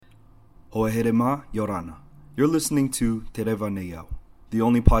Ho'eherema Yorana. You're listening to Tereva Neyao, the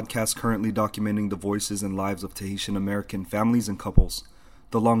only podcast currently documenting the voices and lives of Tahitian American families and couples,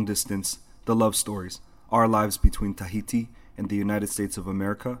 the long distance, the love stories, our lives between Tahiti and the United States of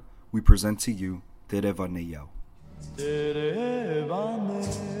America. We present to you Tereva Neyao. Tereva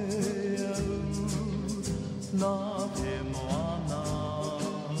Neyao, na te moana,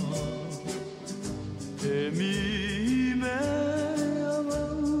 te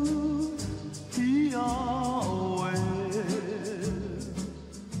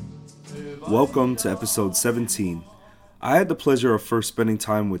Welcome to episode 17. I had the pleasure of first spending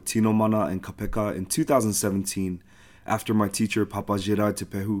time with Tinomana and Kapeka in 2017 after my teacher Papa Gerard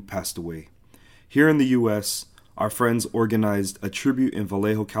Tepehu passed away. Here in the U.S., our friends organized a tribute in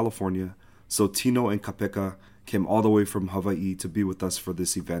Vallejo, California, so Tino and Kapeka came all the way from Hawai'i to be with us for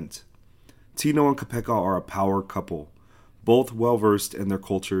this event. Tino and Kapeka are a power couple, both well-versed in their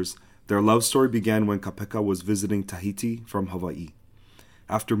cultures. Their love story began when Kapeka was visiting Tahiti from Hawai'i.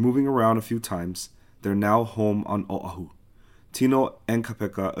 After moving around a few times, they're now home on Oahu. Tino and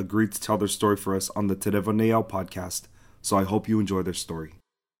Kapeka agreed to tell their story for us on the Tereva Neyao podcast, so I hope you enjoy their story.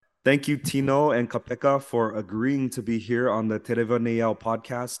 Thank you, Tino and Kapeka, for agreeing to be here on the Tereva Neyao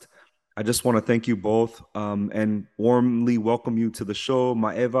podcast. I just want to thank you both and warmly welcome you to the show,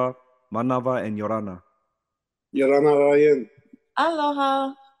 Ma'eva, Manava, and Yorana. Yorana, Ryan.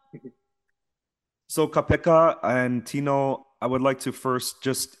 Aloha. So Kapeka and Tino, I would like to first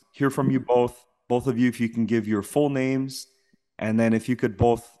just hear from you both of you, if you can give your full names, and then if you could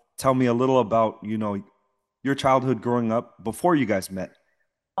both tell me a little about, your childhood growing up before you guys met.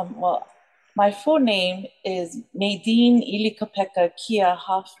 Well, my full name is Maydean Elikapeka Kia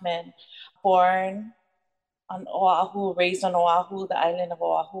Hoffmann, born on Oahu, raised on Oahu, the island of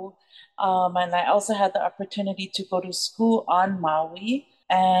Oahu. And I also had the opportunity to go to school on Maui.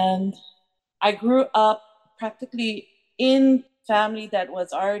 And I grew up practically in family that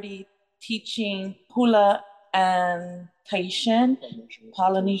was already teaching hula and Tahitian,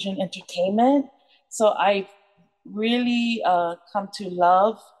 Polynesian entertainment. So I really come to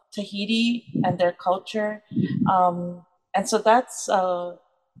love Tahiti and their culture. And so that's how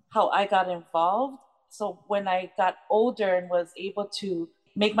I got involved. So when I got older and was able to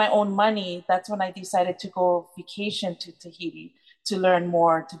make my own money, that's when I decided to go vacation to Tahiti to learn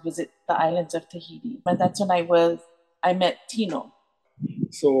more, to visit the islands of Tahiti. And that's when I met Tino.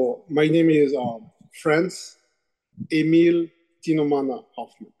 So my name is Frantz, Emile Tinomana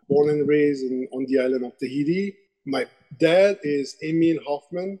Hoffmann, born and raised on the island of Tahiti. My dad is Emile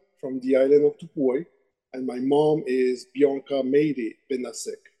Hoffmann from the island of Tupui, and my mom is Bianca Maydean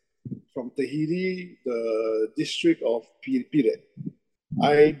Benasek from Tahiti, the district of Pire.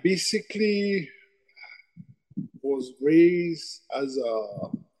 I basically was raised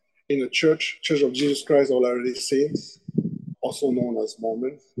in a Church of Jesus Christ of Latter-day Saints, also known as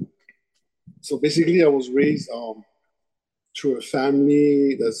Mormons. So basically I was raised through a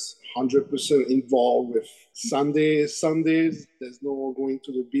family that's 100% involved with Sundays, there's no going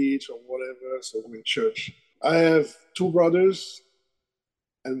to the beach or whatever, so going to church. I have two brothers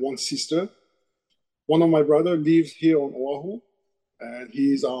and one sister. One of my brothers lives here on Oahu, and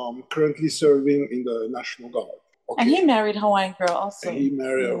he's currently serving in the National Guard. Okay. And he married a Hawaiian girl also. And he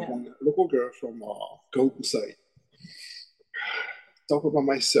married a local girl from Kahukusai. Talk about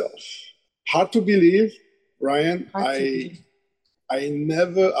myself. Hard to believe, Ryan. I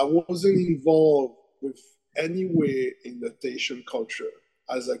wasn't involved with any way in the Tahitian culture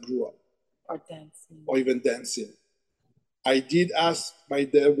as I grew up. Or even dancing. I did ask my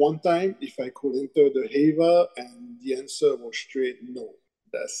dad one time if I could enter the Heva, and the answer was straight no.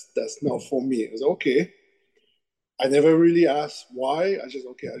 That's not for me. It was okay. I never really asked why. I just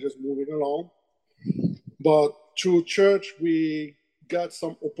moving along. But through church, we got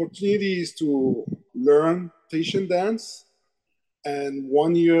some opportunities to learn Tahitian dance. And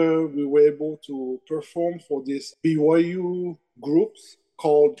one year we were able to perform for this BYU groups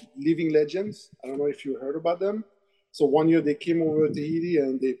called Living Legends. I don't know if you heard about them. So one year they came over to Tahiti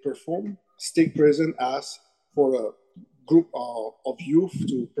and they performed. Stake President asked for a group of youth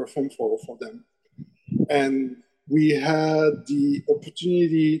to perform for them. And we had the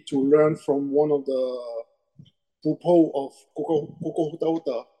opportunity to learn from one of the pupo of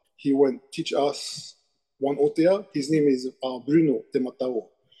Kokohutauta. He went teach us one otea. His name is Bruno Tematao.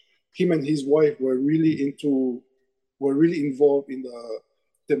 Him and his wife were really involved in the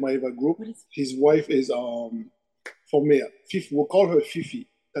Temaiva group. His wife is from Mea. We'll call her Fifi,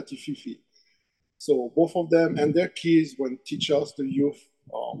 Tati Fifi. So both of them and their kids went teach us, the youth,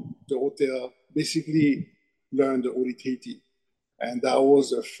 the otea, basically learn the Ori Tahiti. And that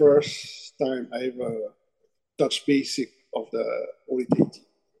was the first time I ever touched basic of the Oli Tahiti.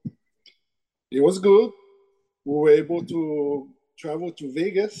 It was good. We were able to travel to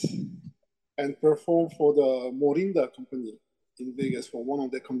Vegas and perform for the Morinda company in Vegas for one of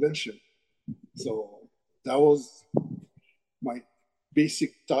their convention. So that was my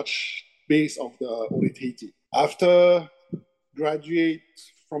basic touch base of the Oli Tahiti. After graduate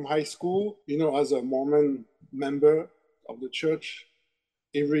from high school, as a Mormon member of the church,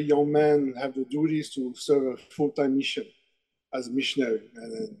 every young man have the duties to serve a full-time mission as a missionary.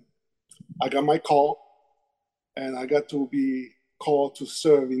 And then I got my call, and I got to be called to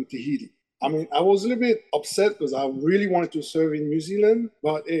serve in Tahiti. I mean, I was a little bit upset because I really wanted to serve in New Zealand,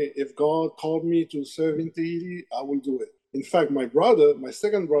 but hey, if God called me to serve in Tahiti, I will do it. In fact, my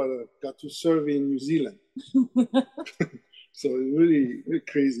second brother, got to serve in New Zealand. So it's really, really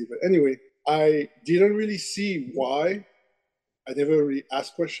crazy. But anyway, I didn't really see why. I never really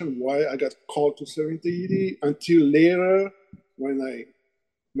asked question why I got called to serve in Tahiti until later when I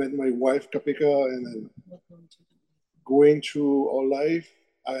met my wife, Kapeka, and then going through our life,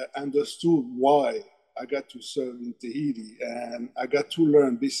 I understood why I got to serve in Tahiti, and I got to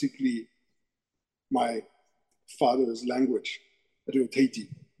learn basically my father's language, Tahiti.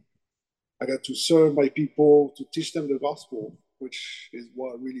 I got to serve my people, to teach them the gospel, which is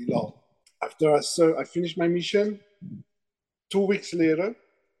what I really love. After I finished my mission, 2 weeks later,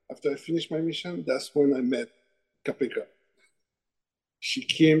 after I finished my mission, that's when I met Kapeka. She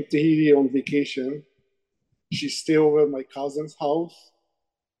came to Tahiti on vacation. She stayed over at my cousin's house.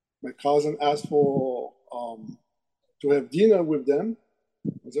 My cousin asked for to have dinner with them.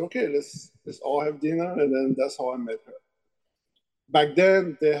 I said, okay, let's all have dinner, and then that's how I met her. Back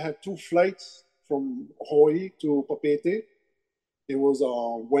then, they had 2 flights from Hawai'i to Papeete. It was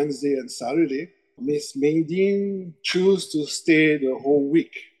on Wednesday and Saturday. Miss Maydean chose to stay the whole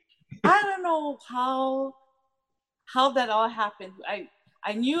week. I don't know how that all happened.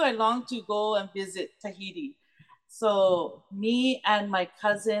 I knew I longed to go and visit Tahiti. So me and my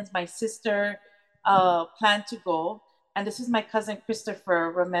cousins, my sister, planned to go. And this is my cousin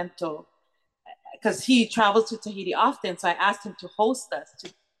Christopher Ramento, because he travels to Tahiti often. So I asked him to host us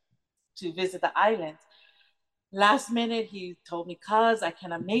to visit the island. Last minute, he told me, cuz I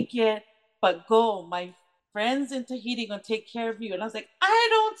cannot make it, but go. My friends in Tahiti gonna take care of you. And I was like, I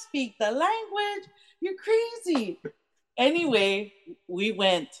don't speak the language. You're crazy. Anyway, we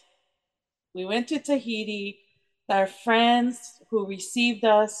went. We went to Tahiti. Our friends who received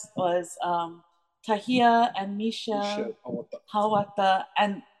us was Tahia and Misha Hawata.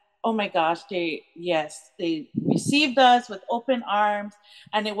 And oh my gosh, they received us with open arms,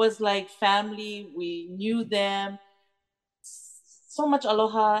 and it was like family. We knew them. So much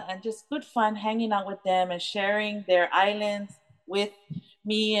aloha and just good fun hanging out with them and sharing their islands with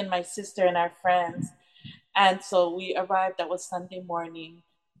me and my sister and our friends. And so we arrived, that was Sunday morning.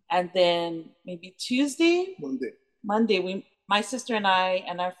 And then maybe Monday, my sister and I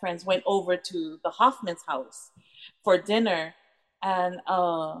and our friends went over to the Hoffmann's house for dinner. And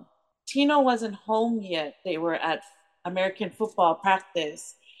Tino wasn't home yet. They were at American football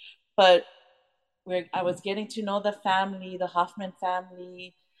practice. But I was getting to know the family, the Hoffmann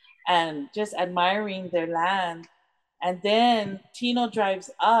family, and just admiring their land. And then Tino drives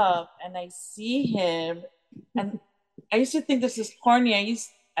up and I see him, and I used to think this is corny.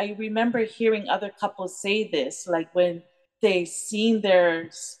 I remember hearing other couples say this, like when they seen their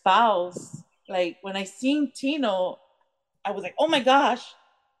spouse, like when I seen Tino, I was like, oh my gosh,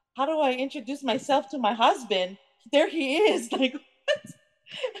 how do I introduce myself to my husband? There he is. Like, what?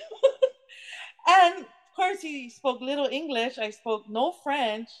 And of course, he spoke little English. I spoke no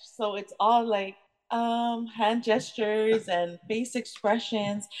French. So it's all like hand gestures and face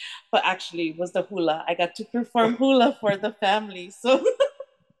expressions. But actually, it was the hula. I got to perform hula for the family. So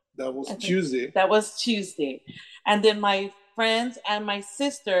that was Tuesday. That was Tuesday. And then my friends and my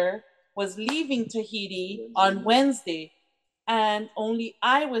sister was leaving Tahiti on Wednesday. And only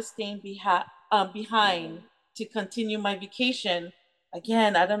I was staying behind to continue my vacation.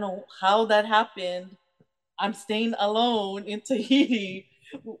 Again, I don't know how that happened. I'm staying alone in Tahiti.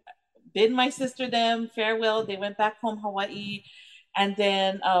 Bid my sister them farewell. They went back home, Hawaii. And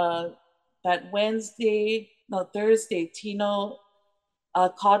then that Thursday, Tino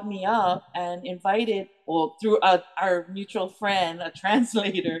called me up and invited, well, through our mutual friend, a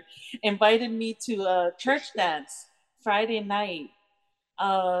translator, invited me to a church dance Friday night.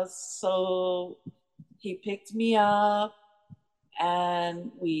 So he picked me up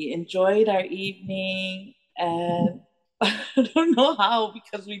and we enjoyed our evening. And I don't know how,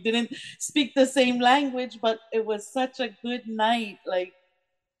 because we didn't speak the same language, but it was such a good night, like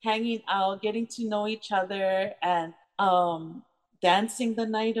hanging out, getting to know each other, and dancing the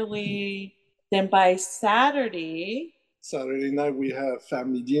night away. Then by Saturday night, we have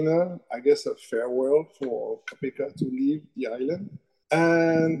family dinner, I guess a farewell for Kapeka to leave the island.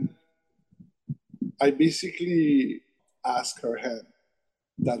 And I basically asked her hand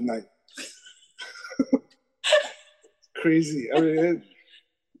that night. Crazy. I mean,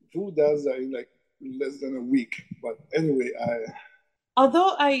 who does that in like less than a week? But anyway,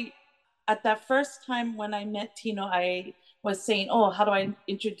 although at that first time when I met Tino, I was saying, oh, how do I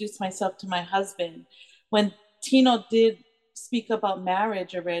introduce myself to my husband? When Tino did speak about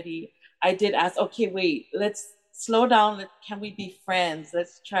marriage already, I did ask, okay, wait, let's slow down. Can we be friends?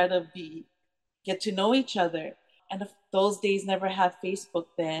 Let's try to get to know each other. And if those days never had Facebook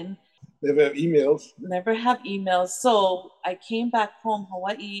then. Never have emails. Never have emails. So I came back home,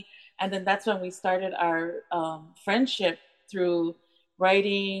 Hawaii, and then that's when we started our friendship through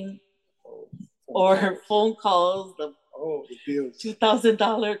writing or phone calls. The bills. $2,000,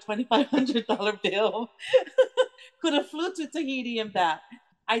 $2,500 bill. Could have flew to Tahiti and back.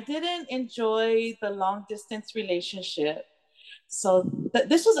 I didn't enjoy the long distance relationship. So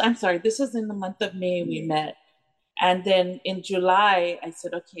this was in the month of May we met. And then in July, I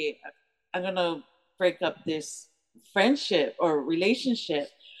said, okay, I'm going to break up this friendship or relationship.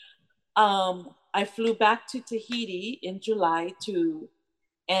 I flew back to Tahiti in July to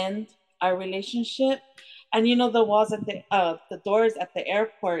end our relationship. And you know, the walls at the doors at the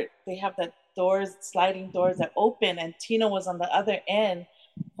airport, they have the sliding doors that open, and Tino was on the other end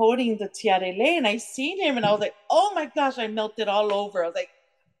holding the tiarele, and I seen him and I was like, oh my gosh, I melted all over. I was like,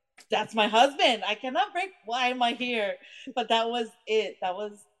 that's my husband. I cannot break. Why am I here? But that was it.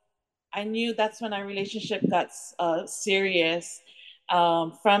 I knew that's when our relationship got serious.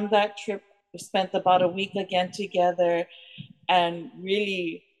 From that trip, we spent about a week again together, and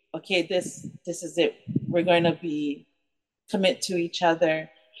really, okay, this is it. We're going to commit to each other.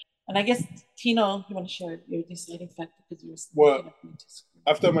 And I guess, Tino, you want to share your deciding factor because you were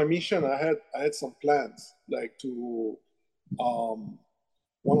after my mission, I had some plans, like to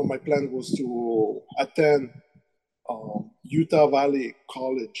one of my plans was to attend Utah Valley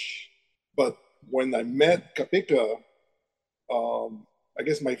College. But when I met Kapeka, I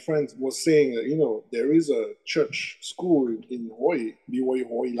guess my friend was saying, you know, there is a church school in Hawaii, BYU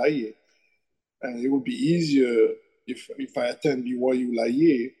Hawaii Laie, and it would be easier if I attend BYU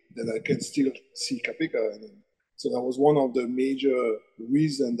Laie, then I can still see Kapeka. And so that was one of the major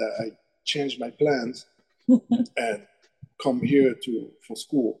reasons that I changed my plans and come here for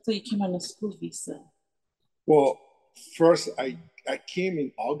school. So you came on a school visa? Well, first I came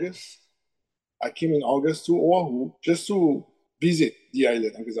in August. I came in August to Oahu just to visit the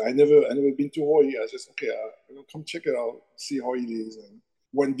island because I never been to Hawaii. I was just I'm gonna come check it out, see how it is. And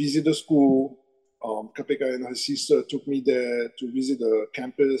when visit the school, Kapeka and her sister took me there to visit the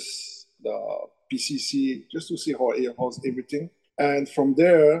campus, the PCC, just to see how's everything. And from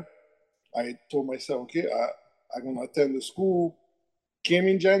there, I told myself, okay, I'm gonna attend the school. Came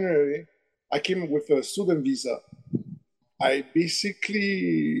in January. I came with a student visa. I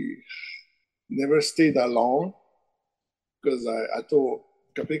basically never stayed that long because I told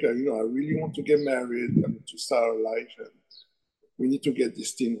Kapeka, you know, I really want to get married and to start our life, and we need to get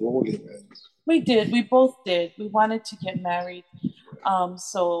this thing rolling. And we did. We both did. We wanted to get married.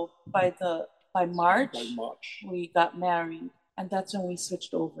 So by March, we got married, and that's when we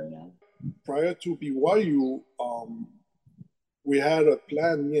switched over. Yeah. Prior to BYU, we had a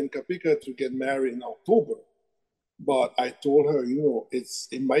plan, me and Kapeka, to get married in October. But I told her, you know,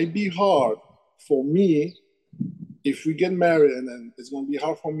 it might be hard for me if we get married, and then it's going to be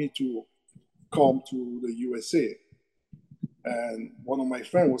hard for me to come to the USA. And one of my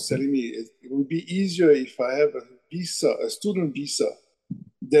friends was telling me it would be easier if I have a student visa,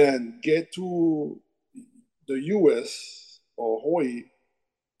 than get to the US or Hawaii,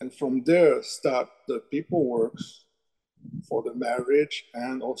 and from there start the paperwork for the marriage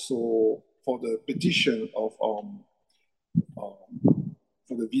and also for the petition of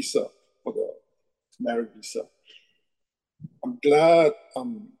for the visa, for the marriage visa. I'm glad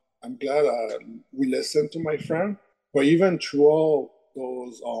we listened to my friend, but even throughout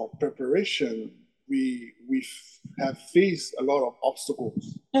those preparation, we have faced a lot of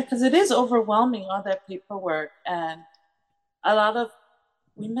obstacles. Yeah, because it is overwhelming, all that paperwork, and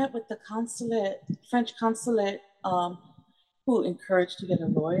we met with the consulate, French consulate, who encouraged to get a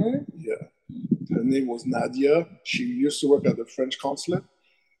lawyer. Yeah, her name was Nadia. She used to work at the French consulate,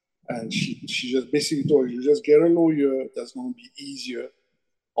 And she just basically told her, you just get a lawyer, that's going to be easier.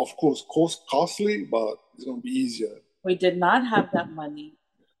 Of course, costly, but it's going to be easier. We did not have that money.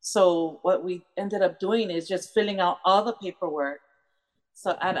 So what we ended up doing is just filling out all the paperwork.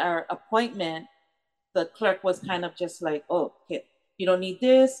 So at our appointment, the clerk was kind of just like, oh, okay, you don't need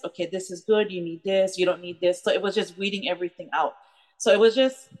this. Okay, this is good. You need this. You don't need this. So it was just reading everything out. So it was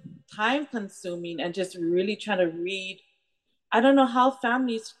just time consuming and just really trying to read. I don't know how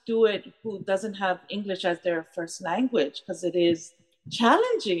families do it who doesn't have English as their first language because it is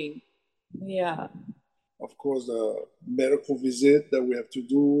challenging. Yeah. Of course, the medical visit that we have to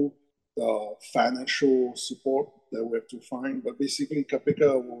do, the financial support that we have to find. But basically,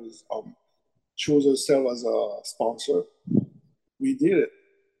 Kapeka was chose herself as a sponsor. We did it.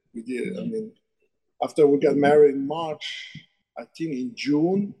 We did it. I mean, after we got married in March, I think in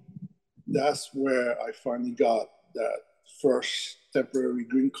June, that's where I finally got that first temporary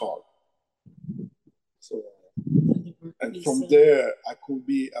green card. So, and from there, I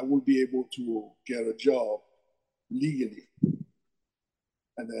would be able to get a job legally.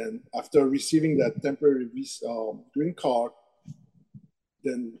 And then after receiving that temporary green card,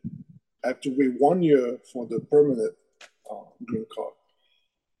 then I have to wait 1 year for the permanent green card.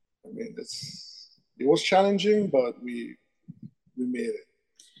 I mean, it was challenging, but we made it.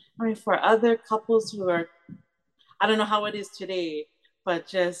 I mean, for other couples who are, I don't know how it is today, but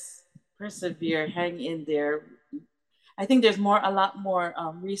just persevere, hang in there. I think there's a lot more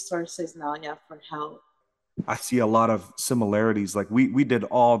resources now, yeah, for help. I see a lot of similarities. Like we did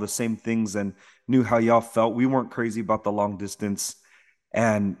all the same things and knew how y'all felt. We weren't crazy about the long distance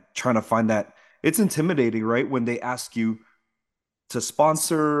and trying to find that. It's intimidating, right? When they ask you to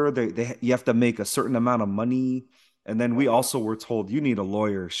sponsor, you have to make a certain amount of money. And then we also were told you need a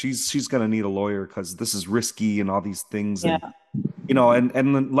lawyer. She's gonna need a lawyer because this is risky and all these things. Yeah. And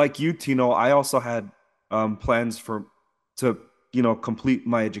and like you, Tino, I also had plans to complete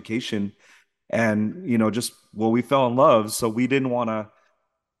my education. And just we fell in love, so we didn't want to.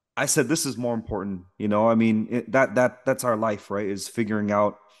 I said this is more important. I mean that's our life, right? Is figuring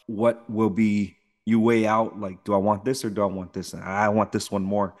out what will be. You weigh out, like, do I want this or do I want this? And I want this one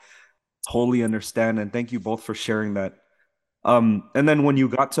more. Totally understand, and thank you both for sharing that. And then when you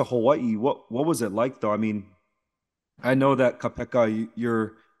got to Hawaii, what was it like though? I mean, I know that Kapeka,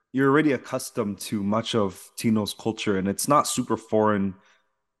 you're already accustomed to much of Tino's culture, and it's not super foreign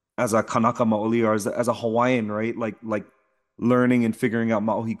as a Kanaka Maoli or as a Hawaiian, right? Like learning and figuring out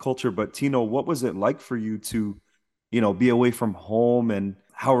Maohi culture. But Tino, what was it like for you to, be away from home, and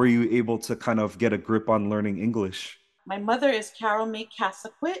how were you able to kind of get a grip on learning English? My mother is Carol May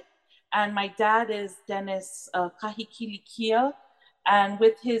Casaquit, and my dad is Dennis Kahikilikia. And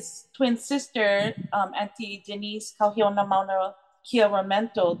with his twin sister, Auntie Denise Kauhiona Mauna Kia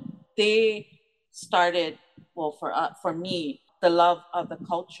Ramento, they started, well, for me, the love of the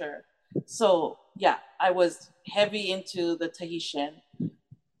culture. So, yeah, I was heavy into the Tahitian.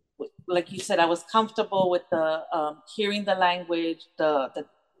 Like you said, I was comfortable with the hearing the language, the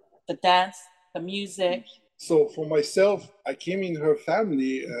dance, the music. So for myself, I came in her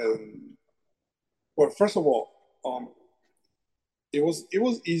family, and well, first of all, it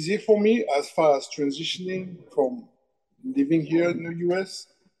was easy for me as far as transitioning from living here in the US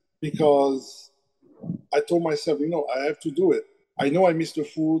because I told myself, I have to do it. I know I miss the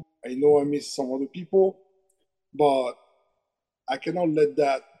food. I know I miss some other people, but I cannot let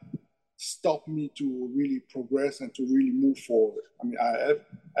that stop me to really progress and to really move forward. I mean,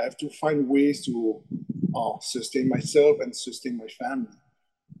 I have to find ways to sustain myself and sustain my family.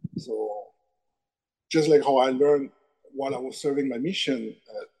 So just like how I learned while I was serving my mission,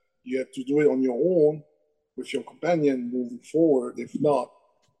 you have to do it on your own with your companion moving forward. If not,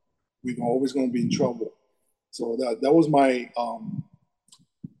 we're always going to be in trouble. So that was my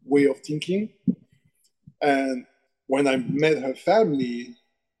way of thinking. And when I met her family,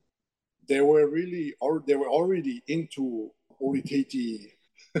 they were already into Tahiti.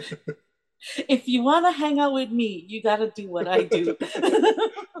 If you want to hang out with me, you got to do what I do.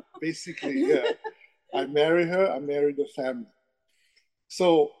 Basically, yeah. I married her. I married the family.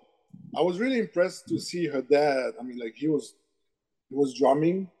 So I was really impressed to see her dad. I mean, like he was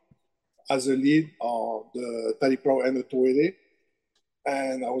drumming as a lead, the Taripao and the Toere,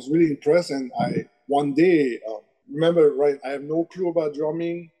 and I was really impressed. And one day. Remember, right? I have no clue about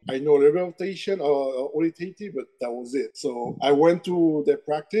drumming. I know a little bit of Tahitian or Tahiti, but that was it. So I went to their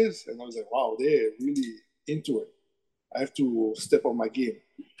practice, and I was like, "Wow, they're really into it. I have to step up my game."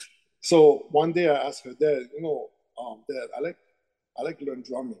 So one day I asked her, "Dad, Dad, I like to learn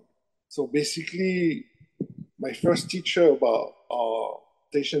drumming." So basically, my first teacher about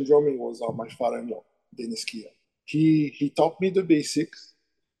Tahitian drumming was my father-in-law, Dennis Kia. He taught me the basics,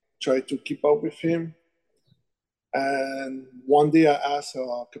 tried to keep up with him. And one day I asked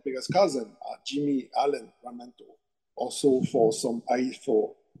Kapeka's cousin, Jimmy Allen Ramento, also for some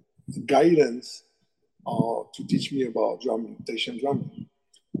for guidance to teach me about drumming, Tahitian drumming.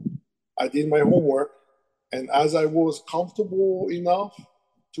 I did my homework, and as I was comfortable enough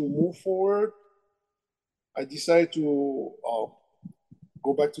to move forward, I decided to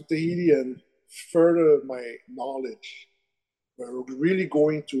go back to Tahiti and further my knowledge, really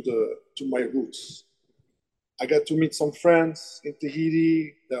going to my roots. I got to meet some friends in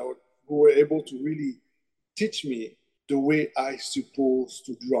Tahiti who were able to really teach me the way I supposed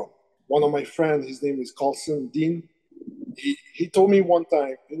to drum. One of my friends, his name is Carlson Dean, he told me one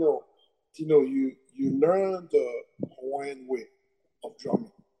time, Tino, you learn the Hawaiian way of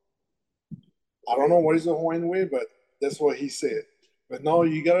drumming. I don't know what is the Hawaiian way, but that's what he said. But now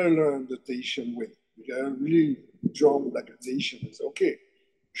you gotta learn the Tahitian way. You gotta really drum like a Tahitian. It's okay,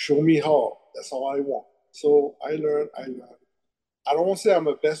 show me how. That's how I want. So I learned. I don't want to say I'm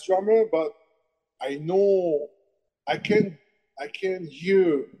a best drummer, but I know I can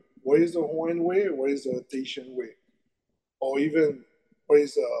hear what is the Hawaiian way, what is the Tahitian way, or even what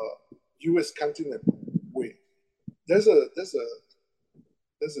is the U.S. continent way. There's a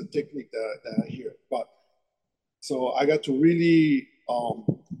technique that I hear, but so I got to really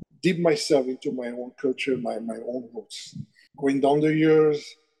dip myself into my own culture, my own roots. Going down the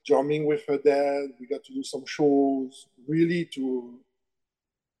years, drumming with her dad, we got to do some shows, really to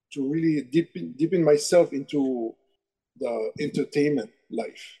really dip in myself into the entertainment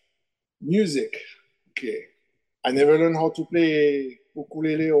life. Music, okay. I never learned how to play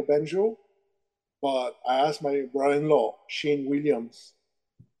ukulele or banjo, but I asked my brother-in-law, Shane Williams,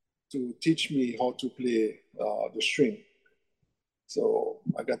 to teach me how to play the string. So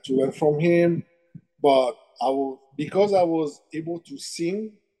I got to learn from him, but because I was able to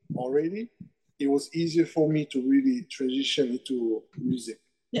sing already, it was easier for me to really transition into music.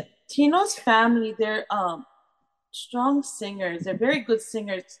 Yeah, Tino's family, they're strong singers. They're very good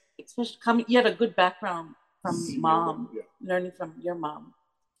singers, especially you had a good background from mom, yeah. Learning from your mom.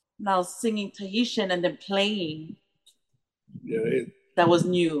 Now singing Tahitian and then playing. Yeah, that was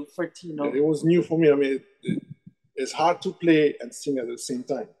new for Tino. Yeah, it was new for me. I mean, it's hard to play and sing at the same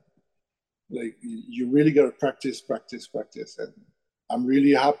time. Like you really gotta practice, and I'm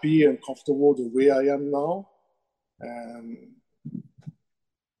really happy and comfortable the way I am now, and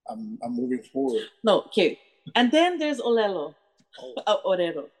I'm moving forward. No, okay. And then there's Olelo,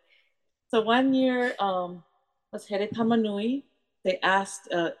 Orero. So one year was Heretamanui. They asked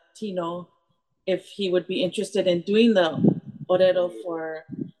Tino if he would be interested in doing the Orero for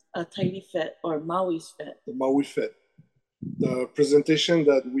Tahiti Fete or Maui's Fete. The Maui Fete. The presentation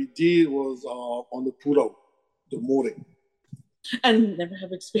that we did was on the Purau, the More. And never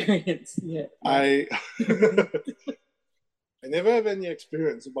have experience yet. I never have any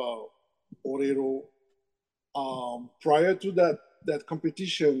experience about Orero. Prior to that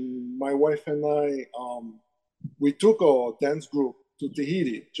competition, my wife and I, we took our dance group to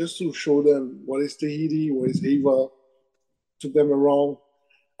Tahiti just to show them what is Tahiti, what is Ava, took them around.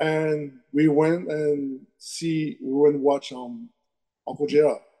 And we went and watch Uncle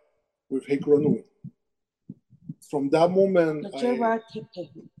Gerard with Hekuranui. From that moment,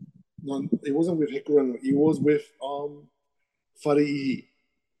 no, it wasn't with Hekuranui. It was with Fari'ihi,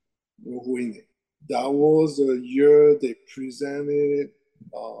 Rohuine. That was the year they presented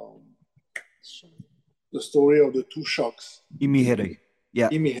the story of the two sharks. Imihere. Yeah.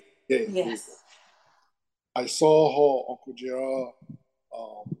 Imihere. Yes. I saw how Uncle Gerard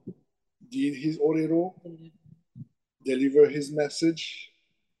did his orero, deliver his message,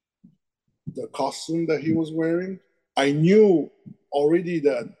 the costume that he was wearing. I knew already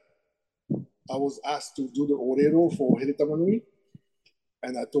that I was asked to do the orero for Heretamanui,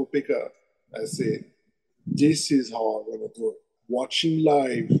 and I told Peka, I said, this is how I'm gonna do it. Watching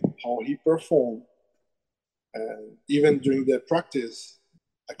live how he performed, and even during the practice,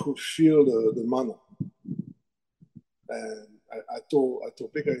 I could feel the mana. And I told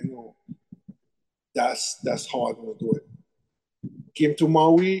Peka, that's how I'm gonna do it. Came to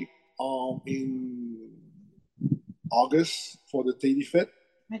Maui in August for the Tahiti Fete.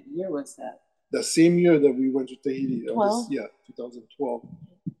 What year was that? The same year that we went to Tahiti. 2012.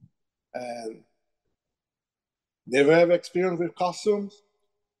 And never have experience with costumes.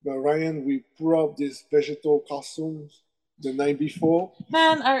 But Ryan, we put up these vegetable costumes the night before.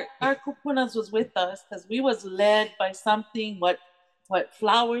 Man, our kupunas was with us because we was led by something, what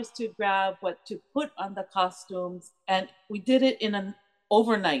flowers to grab, what to put on the costumes. And we did it in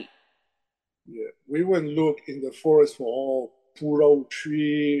overnight. Yeah, we went look in the forest for all puro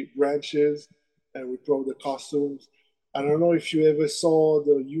tree branches, and we brought the costumes. I don't know if you ever saw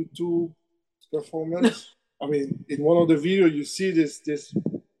the YouTube performance. I mean, in one of the videos, you see this Just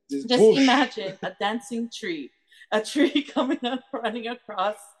bush. imagine a dancing tree, a tree coming up, running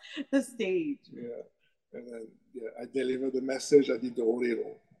across the stage. Yeah, and then I delivered the message. I did the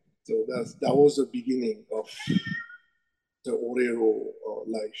orero. So that was the beginning of the orero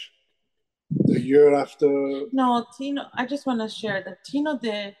life. The year after. No, Tino, I just want to share that Tino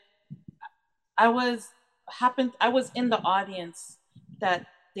did. I was in the audience that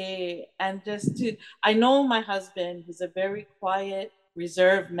day, and I know my husband, he's a very quiet,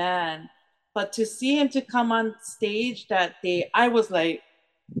 reserved man, but to see him to come on stage that day, I was like,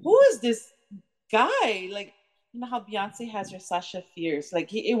 who is this guy? Like, you know how Beyonce has her Sasha Fierce?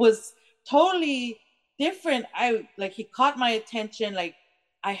 Like, it was totally different. He caught my attention. Like,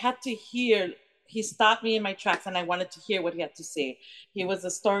 I had to hear. He stopped me in my tracks, and I wanted to hear what he had to say. He was a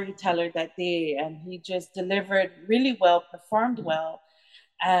storyteller that day, and he just delivered really well, performed well.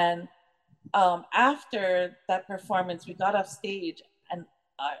 And after that performance, we got off stage, and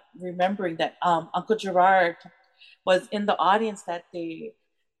remembering that Uncle Gerard was in the audience that day,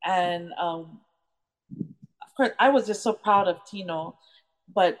 and of course, I was just so proud of Tino,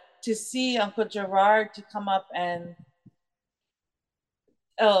 but to see Uncle Gerard to come up and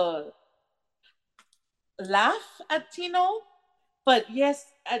laugh at Tino, but yet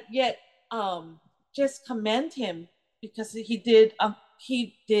just commend him because he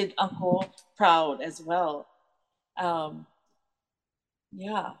did Uncle proud as well.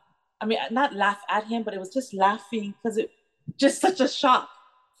 Yeah, I mean, not laugh at him, but it was just laughing because it just such a shock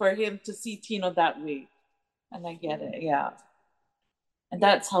for him to see Tino that way. And I get it, yeah. And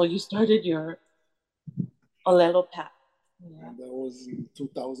that's how you started your Olelo path. Yeah. And that was in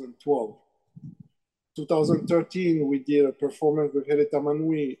 2012. 2013, we did a performance with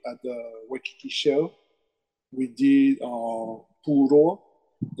Heretamanui at the Waikiki Shell. We did Puro,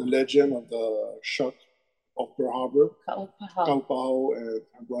 the legend of the shot of Pearl Harbor. Kaupahau and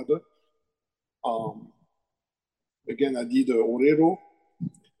her brother. Again, I did the Orero.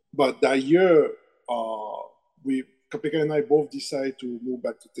 But that year, Kapeka and I both decided to move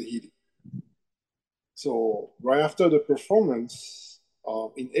back to Tahiti. So right after the performance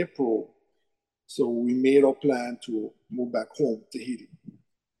in April, so we made a plan to move back home, Tahiti.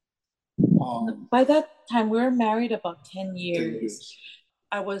 By that time, we were married about 10 years. 10 years.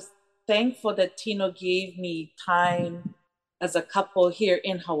 I was thankful that Tino gave me time as a couple here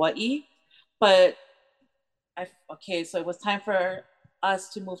in Hawaii. But so it was time for us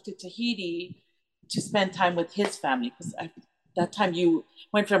to move to Tahiti to spend time with his family. Because that time you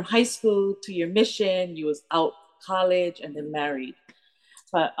went from high school to your mission, you was out college and then married.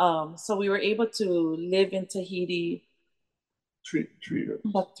 But so we were able to live in Tahiti. 3 years.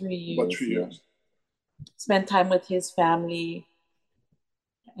 About 3 years. About 3 years. Spend time with his family.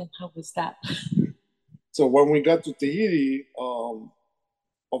 And how was that? So when we got to Tahiti,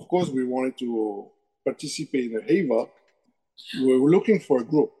 of course we wanted to participate in a Heva. We were looking for a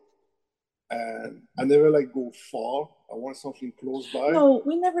group. And I never go far. I want something close by. No,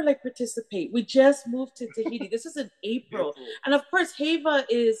 we never participate. We just moved to Tahiti. This is in April. And of course, Heva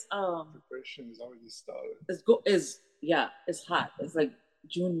is preparation is already started. It's hot. It's like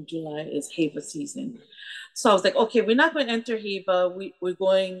June, July is Heva season. So I was like, okay, we're not going to enter Heva. We're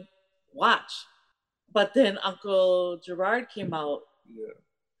going watch. But then Uncle Gerard came out. Yeah.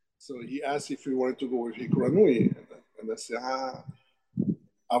 So he asked if we wanted to go with Hikuranui. And I said,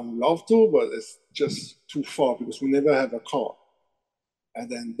 I would love to, but it's just too far because we never have a car.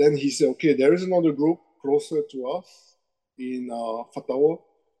 And then he said, okay, there is another group closer to us in Fatawa.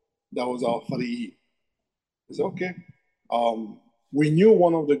 That was our Hawai'i. I said, okay. We knew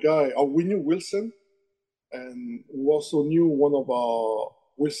one of the guys, we knew Wilson, and we also knew one of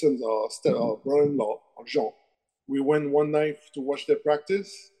Wilson's brother-in-law, Jean. We went one night to watch their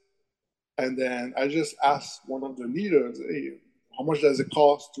practice, and then I just asked one of the leaders, hey, how much does it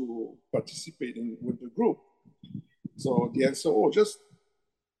cost to participate with the group? So the answer, just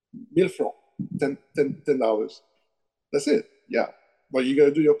 1,000 francs, $10. That's it, yeah. But you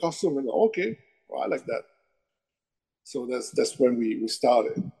gotta do your costume, and okay, well, I like that. So that's when we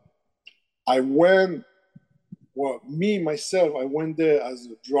started. I went there as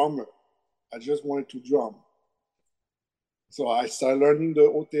a drummer. I just wanted to drum. So I started learning the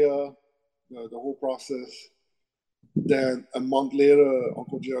otea, the whole process. Then a month later,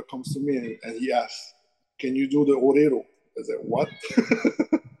 Uncle Gerard comes to me and he asks, can you do the orero? I said, what?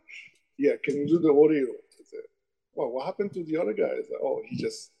 Yeah, can you do the orero? I said, well, what happened to the other guys? Oh,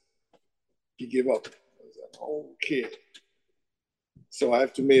 he gave up. I was like, okay. So I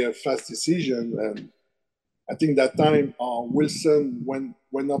have to make a fast decision. And I think that time Wilson went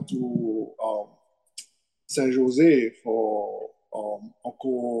up to San Jose for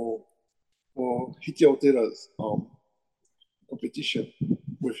Uncle for Hiti Aotearoa's competition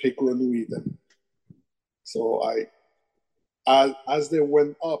with Hekura Nui then. So as they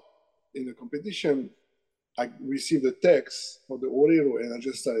went up in the competition, I received a text for the Orero and I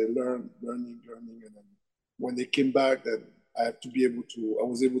just started learning. And then when they came back, then I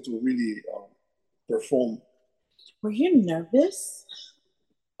was able to really perform. Were you nervous?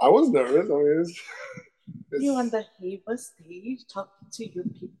 I was nervous. I mean, you on the Heva stage talking to your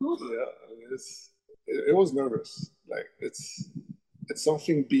people? Yeah, I mean, it was nervous. Like it's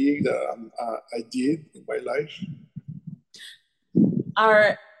something big that I did in my life.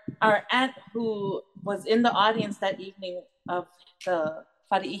 Our aunt who was in the audience that evening of the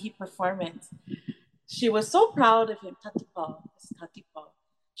Fari'ihi performance, she was so proud of him, Tatipa.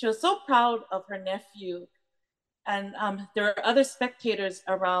 She was so proud of her nephew. And there were other spectators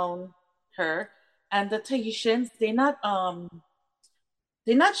around her. And the Tahitians, they're not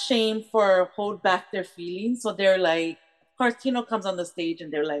shamed for hold back their feelings. So they're like, of course, Tino comes on the stage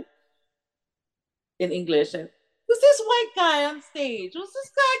and they're like, in English, who's this white guy on stage? Who's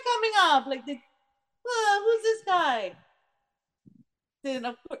this guy coming up? Like, who's this guy? Then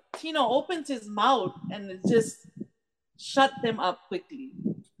of course, Tino opens his mouth and it just shut them up quickly.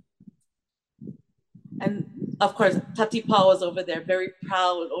 And of course, Tati Pa was over there, very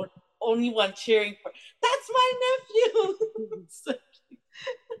proud, only one cheering for, that's my nephew.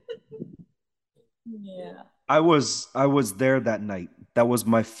 Yeah. I was there that night. That was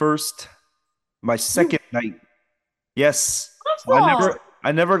my second night. Yes. So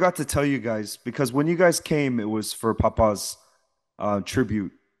I never got to tell you guys because when you guys came, it was for Papa's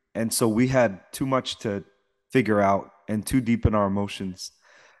tribute. And so we had too much to figure out and too deep in our emotions.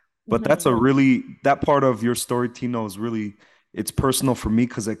 But that's that part of your story, Tino, is really, it's personal for me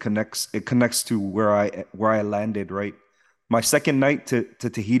because it connects to where I landed, right? My second night to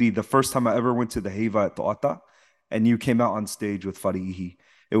Tahiti, the first time I ever went to the Heva at To'ata, and you came out on stage with Fari'ihi.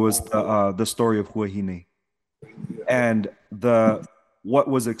 It was the story of Huahine. And what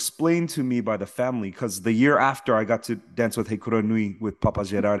was explained to me by the family, because the year after I got to dance with Hekura Nui with Papa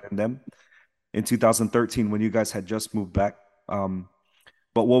Gerard and them in 2013 when you guys had just moved back.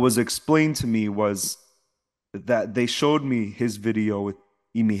 But what was explained to me was that they showed me his video with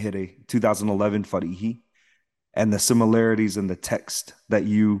Imihire 2011 Fari'ihi and the similarities in the text that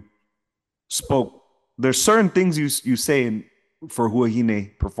you spoke. There's certain things you say for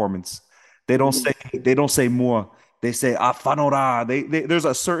Huahine performance. They don't say mua. They say afanora. There's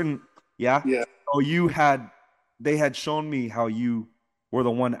a certain yeah. So they had shown me how you were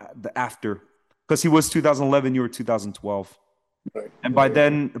the after, because he was 2011, you were 2012. Right. And by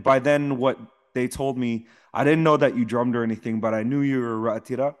then, what they told me, I didn't know that you drummed or anything, but I knew you were a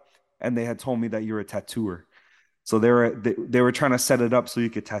ra'atira, and they had told me that you're a tattooer. So they were trying to set it up so you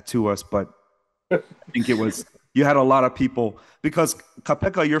could tattoo us, but I think you had a lot of people because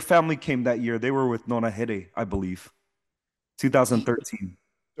Kapeka, your family came that year. They were with Nona Hede, I believe, 2013.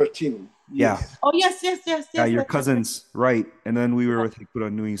 13. Yeah. Oh yes. Yeah, your cousins, right? And then we were with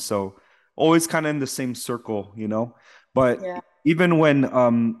Hekura Nui, so always kind of in the same circle, you know. But even when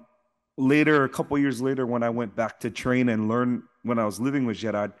a couple years later, when I went back to train and learn when I was living with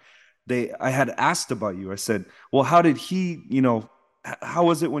Gerard, I had asked about you. I said, well, how did he, how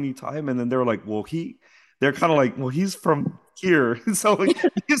was it when you taught him? And then they were like, well, they're kind of like, well, he's from here. So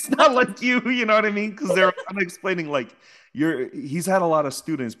he's not like you know what I mean? Because they're kind of explaining like he's had a lot of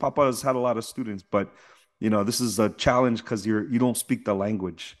students. Papa has had a lot of students, but this is a challenge because you don't speak the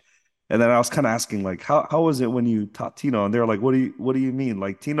language. And then I was kind of asking like, how was it when you taught Tino? And they're like, what do you mean?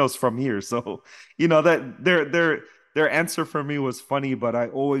 Like Tino's from here. So, that their answer for me was funny, but I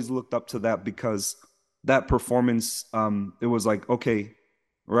always looked up to that because that performance, it was like, okay,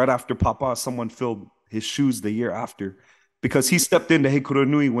 right after Papa, someone filled his shoes the year after because he stepped into Hekura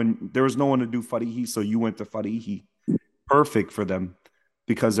Nui when there was no one to do Fari'ihi. So you went to Fari'ihi. Perfect for them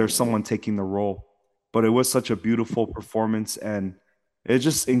because there's someone taking the role. But it was such a beautiful performance and it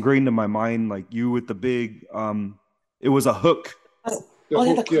just ingrained in my mind, like you with the big, it was a hook.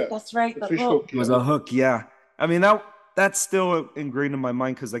 That's right. The hook. It was a hook, yeah. I mean, that's still ingrained in my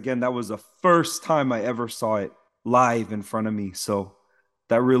mind because, again, that was the first time I ever saw it live in front of me. So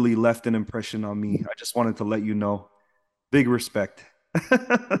that really left an impression on me. I just wanted to let you know. Big respect.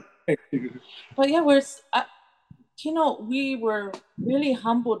 But yeah, we were really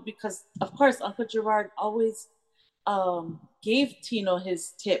humbled because, of course, Uncle Gerard always gave Tino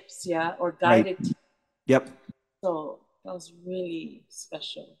his tips, yeah, or Right. guided Tino. Yep. So that was really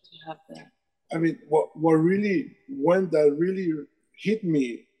special to have that. I mean, what really, when that really hit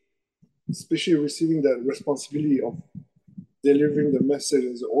me, especially receiving that responsibility of delivering the message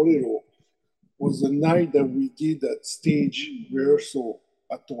as an orero, was the night that we did that stage rehearsal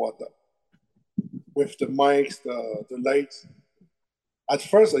at Tawata with the mics, the lights. At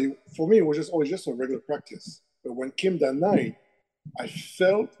first, for me, it was just always just a regular practice. But when came that night, it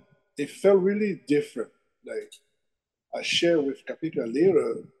felt really different. Like I shared with Kapeka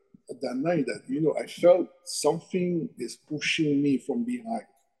later that night that I felt something is pushing me from behind.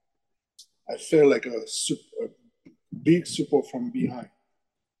 I felt like a big support from behind.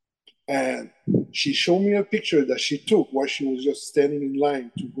 And she showed me a picture that she took while she was just standing in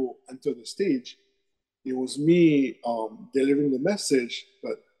line to go enter the stage. It was me delivering the message,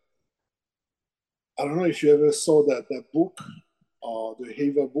 but I don't know if you ever saw that book, the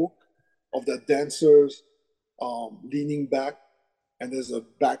Hava book of the dancers leaning back, and there's a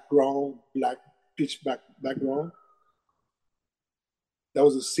background, black pitch background. That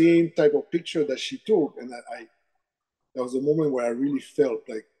was the same type of picture that she took, and that was a moment where I really felt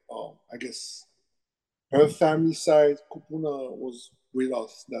like, I guess, her family side, Kupuna was with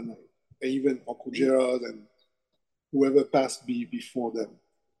us that night, and even Uncle Gerard and whoever passed before them.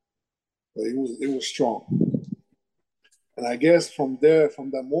 But it was strong. And I guess from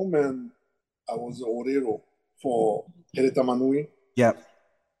that moment, I was a orero for Hereta Manui. Yep.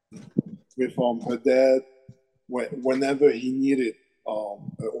 With her dad whenever he needed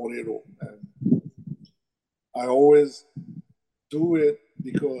an orero. And I always do it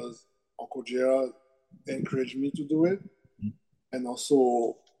because Uncle Gerard encouraged me to do it. And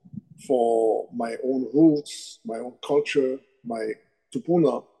also for my own roots, my own culture, my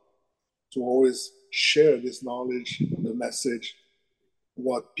tupuna, to always share this knowledge, the message,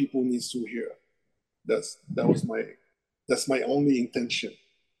 what people need to hear. That's my only intention,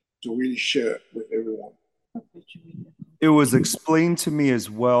 to really share with everyone. It was explained to me as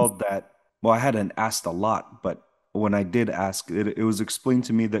well that, well, I hadn't asked a lot, but when I did ask, it was explained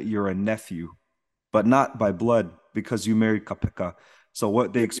to me that you're a nephew, but not by blood because you married Kapeka. So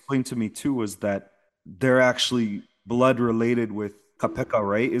what they explained to me too was that they're actually blood related with Kapeka,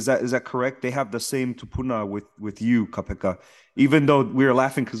 right? Is that correct? They have the same tupuna with you, Kapeka. Even though we were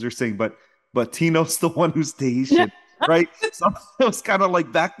laughing because you're saying, but Tino's the one who's Tahitian, right? So it was kind of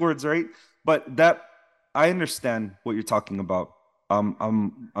like backwards, right? But that I understand what you're talking about.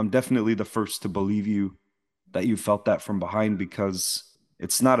 I'm definitely the first to believe you that you felt that from behind because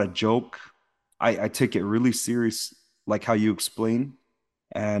it's not a joke. I take it really serious, like how you explain,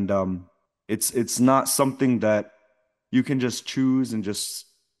 and it's not something that you can just choose and just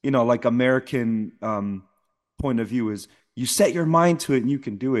like American point of view is you set your mind to it and you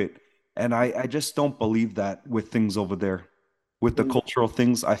can do it. And I just don't believe that with things over there. With the cultural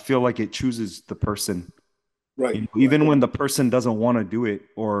things, I feel like it chooses the person. Right. Even when the person doesn't want to do it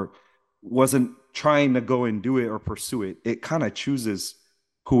or wasn't trying to go and do it or pursue it, it kind of chooses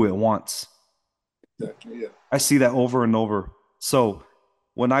who it wants. Exactly. Yeah. I see that over and over. So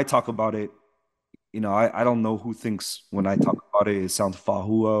when I talk about it, I don't know who thinks when I talk about it, it sounds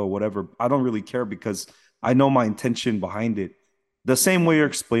fahua or whatever. I don't really care because I know my intention behind it. The same way you're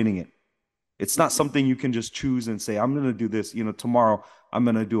explaining it. It's not something you can just choose and say, I'm going to do this. Tomorrow I'm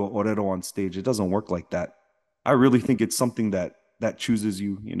going to do a orero on stage. It doesn't work like that. I really think it's something that chooses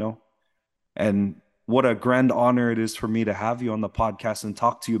you. And what a grand honor it is for me to have you on the podcast and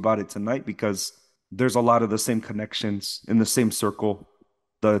talk to you about it tonight because there's a lot of the same connections in the same circle,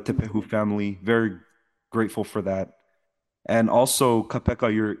 the Tepehu family. Very grateful for that. And also,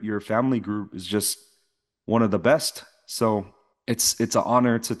 Kapeka, your family group is just one of the best. So it's an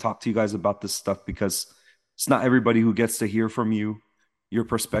honor to talk to you guys about this stuff because it's not everybody who gets to hear from you, your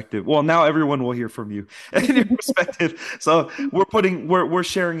perspective. Well, now everyone will hear from you and your perspective. So we're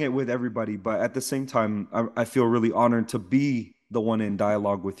sharing it with everybody, but at the same time, I feel really honored to be the one in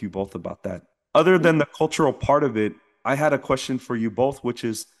dialogue with you both about that. Other than the cultural part of it, I had a question for you both, which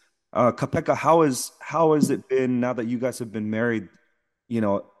is, Kapeka, how has it been now that you guys have been married,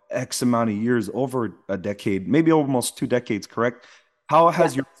 X amount of years, over a decade, maybe almost 2 decades, correct? How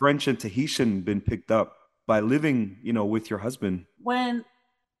has your French and Tahitian been picked up by living, with your husband? When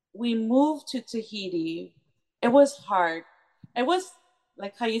we moved to Tahiti, it was hard. It was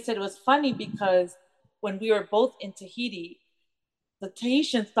like how you said, it was funny because when we were both in Tahiti, the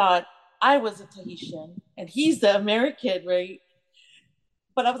Tahitians thought I was a Tahitian and he's the American, right?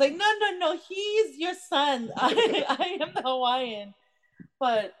 But I was like, no, no, no, he's your son. I am the Hawaiian.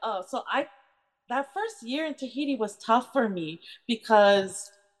 But so I that first year in Tahiti was tough for me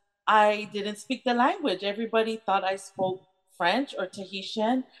because I didn't speak the language. Everybody thought I spoke French or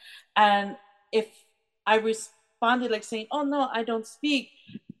Tahitian. And if I responded like saying, oh, no, I don't speak,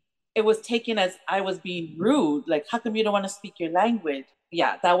 it was taken as I was being rude. Like, how come you don't want to speak your language?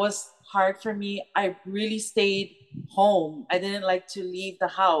 Yeah, that was hard for me. I really stayed home. I didn't like to leave the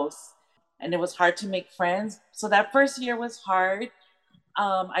house, and it was hard to make friends. So that first year was hard.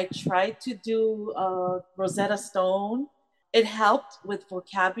 I tried to do Rosetta Stone. It helped with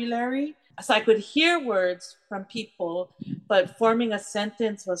vocabulary. So I could hear words from people, but forming a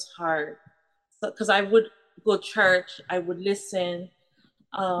sentence was hard. Because I would go to church, I would listen.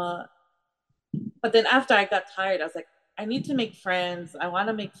 Uh, but then after I got tired, I was like, I need to make friends. I want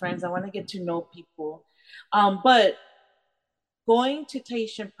to make friends. I want to get to know people. But going to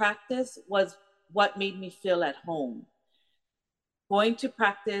Tahitian practice was what made me feel at home. Going to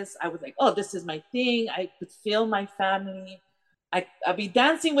practice, I was like, oh, this is my thing. I could feel my family. I'd be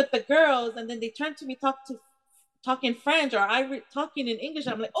dancing with the girls, and then they turn to me, talking French, or talking in English.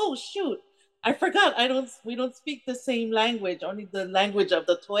 I'm like, oh shoot, I forgot. We don't speak the same language, only the language of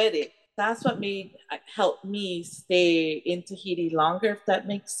the Tuere. That's what helped me stay in Tahiti longer, if that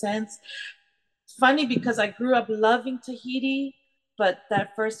makes sense. It's funny because I grew up loving Tahiti, but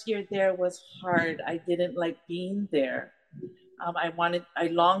that first year there was hard. I didn't like being there. I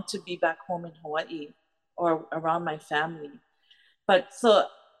longed to be back home in Hawaii or around my family. But so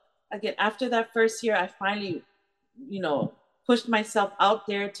again, after that first year, I finally, pushed myself out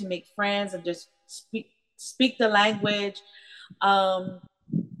there to make friends and just speak the language.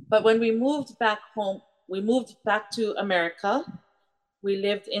 But when we moved back home, we moved back to America. We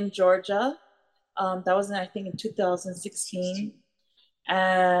lived in Georgia. That was, I think, in 2016.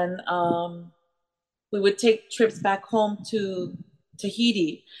 And we would take trips back home to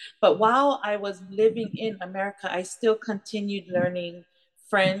Tahiti. But while I was living in America, I still continued learning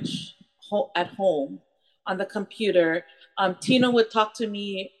French at home on the computer. Tino would talk to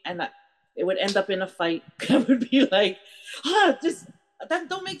me, and it would end up in a fight. I would be like, just that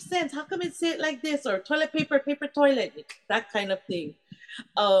don't make sense. How come it say it like this? Or toilet paper, paper toilet, that kind of thing.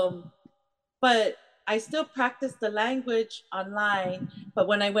 But I still practiced the language online. But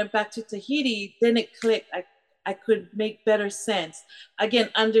when I went back to Tahiti, then it clicked. I could make better sense. Again,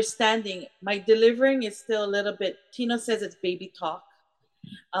 understanding. My delivering is still a little bit, Tino says it's baby talk.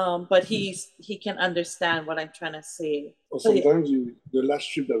 But he can understand what I'm trying to say. Or sometimes the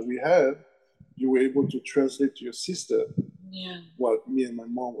last trip that we had, you were able to translate to your sister what me and my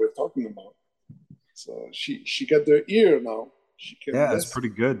mom were talking about. So she got their ear now. She can listen. That's pretty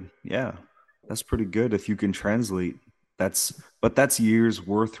good. Yeah, that's pretty good if you can translate. That's years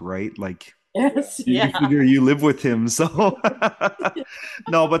worth, right? Like, yes, you figure you live with him, so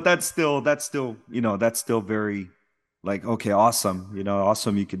no, but that's still that's still very, like, okay, awesome,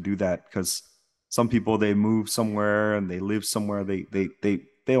 awesome you could do that, because some people, they move somewhere and they live somewhere, they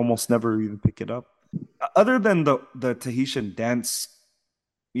almost never even pick it up. Other than the Tahitian dance,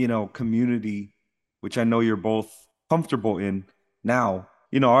 community, which I know you're both comfortable in now.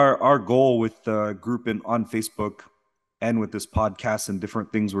 Our goal with the group on Facebook and with this podcast and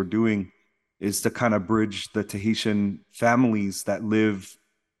different things we're doing is to kind of bridge the Tahitian families that live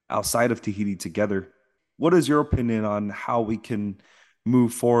outside of Tahiti together. What is your opinion on how we can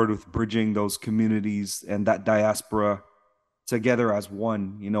move forward with bridging those communities and that diaspora together as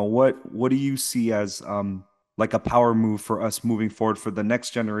one? What do you see as like a power move for us moving forward for the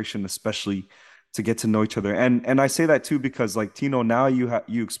next generation, especially to get to know each other? And I say that too because, like, Tino, now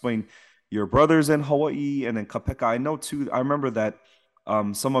you explain your brothers in Hawaii and in Kapeka. I know too. I remember that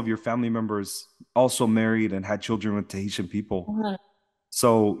some of your family members also married and had children with Tahitian people. Mm-hmm.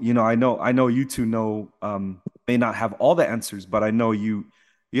 So, I know you two may not have all the answers, but I know you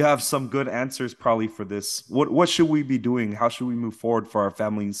have some good answers probably for this. What should we be doing? How should we move forward for our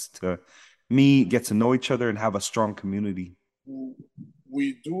families to meet, get to know each other, and have a strong community?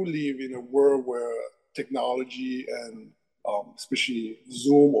 We do live in a world where technology and especially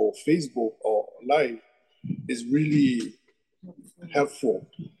Zoom or Facebook or Live is really helpful.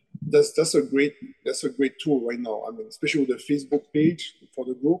 That's a great tool right now. I mean, especially with the Facebook page for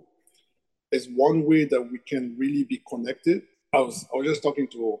the group, is one way that we can really be connected. I was just talking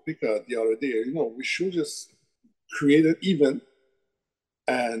to Pika the other day. We should just create an event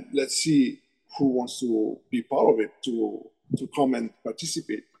and let's see who wants to be part of it to come and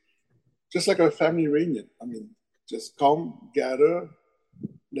participate. Just like a family reunion. I mean, just come, gather,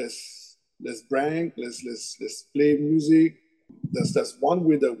 let's brag, let's play music. That's one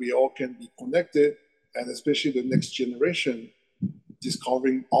way that we all can be connected, and especially the next generation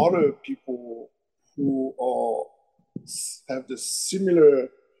discovering other people who have the similar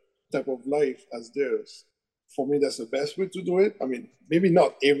type of life as theirs. For me, that's the best way to do it. I mean, maybe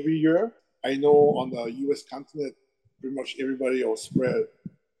not every year. I know on the U.S. continent, pretty much everybody are spread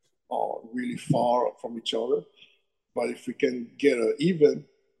really far from each other. But if we can get an even,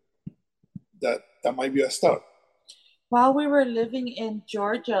 that might be a start. While we were living in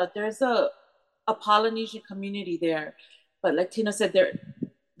Georgia, there's a Polynesian community there, but like Tina said,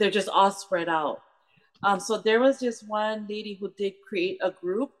 they're just all spread out. So there was just one lady who did create a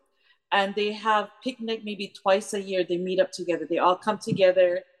group, and they have picnic maybe twice a year. They meet up together. They all come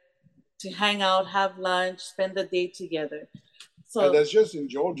together to hang out, have lunch, spend the day together. So and that's just in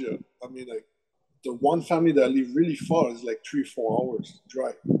Georgia. I mean, like the one family that live really far is like 3-4 hours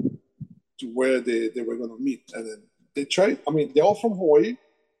drive to where they were gonna meet, and then they tried. I mean, they're all from Hawaii,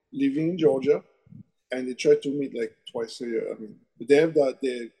 living in Georgia, and they try to meet like twice a year. I mean, they have that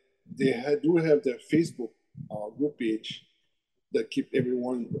do have their Facebook group page that keep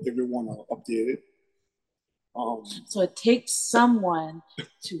everyone updated. So it takes someone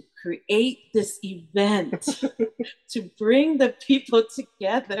to create this event to bring the people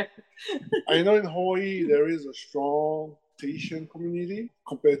together. I know in Hawaii there is a strong Tahitian community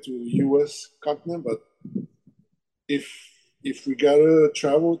compared to the U.S. continent, but if we gotta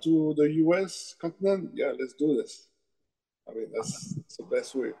travel to the U.S. continent, yeah, let's do this. I mean, that's the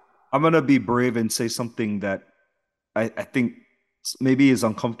best way. I'm gonna be brave and say something that I think maybe is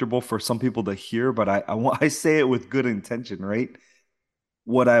uncomfortable for some people to hear, but I say it with good intention, right?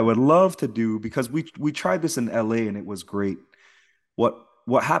 What I would love to do, because we tried this in LA and it was great.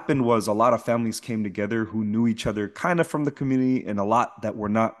 What happened was a lot of families came together who knew each other kind of from the community and a lot that were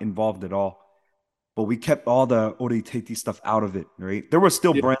not involved at all. But we kept all the Oriteiti stuff out of it, right? There was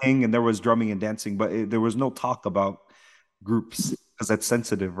still braying and there was drumming and dancing, but there was no talk about groups because that's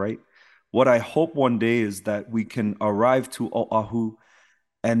sensitive, right? What I hope one day is that we can arrive to Oahu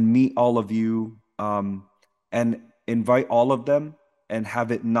and meet all of you and invite all of them and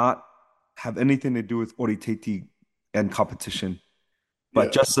have it not have anything to do with Oriteiti and competition,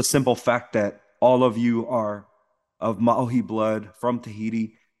 but just the simple fact that all of you are of Maohi blood from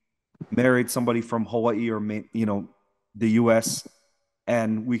Tahiti, married somebody from Hawaii or the US,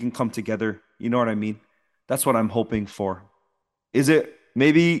 and we can come together. You know what I mean? That's what I'm hoping for. Is it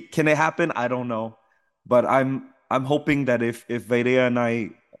maybe can it happen? I don't know. But I'm hoping that if Vairea and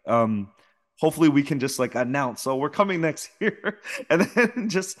I hopefully we can just like announce, so we're coming next year and then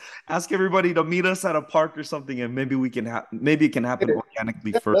just ask everybody to meet us at a park or something, and maybe we can maybe it can happen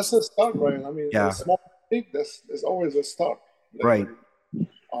organically first. That's a start, Ryan. I mean, a small thing, there's always a start. Like, right.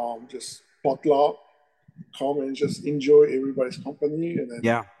 Just potluck, come and just enjoy everybody's company and then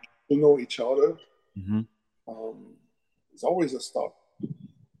to know each other. Mm-hmm. It's always a start.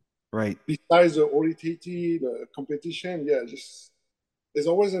 Right. Besides the Oriteiti, the competition, just there's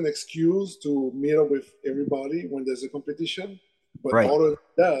always an excuse to meet up with everybody when there's a competition. But other than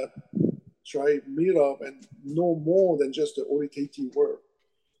that, try meet up and know more than just the Oriteiti word.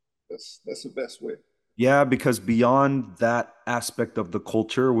 That's the best way. Yeah, because beyond that aspect of the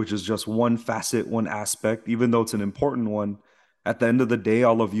culture, which is just one facet, one aspect, even though it's an important one, at the end of the day,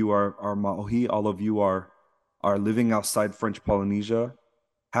 all of you are Maohi, all of you are living outside French Polynesia,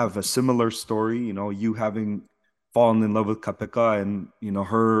 have a similar story, you having fallen in love with Kapeka and,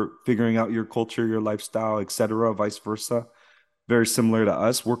 her figuring out your culture, your lifestyle, etc., vice versa. Very similar to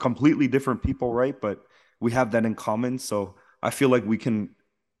us. We're completely different people, right? But we have that in common. So I feel like we can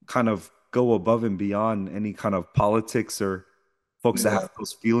kind of go above and beyond any kind of politics or folks that have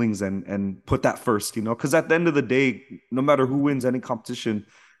those feelings and put that first, because at the end of the day, no matter who wins any competition,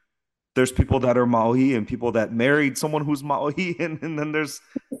 there's people that are Maohi and people that married someone who's Maohi, and then there's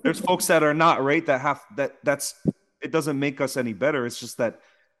folks that are not, right? That have that's it doesn't make us any better. It's just that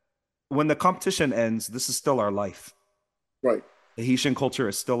when the competition ends, this is still our life. Right. The Haitian culture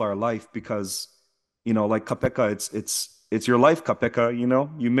is still our life because, like Kapeka, it's your life, Kapeka,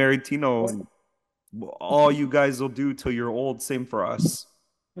 you married Tino, and all you guys will do till you're old. Same for us.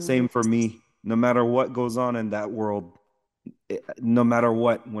 Same for me. No matter what goes on in that world, no matter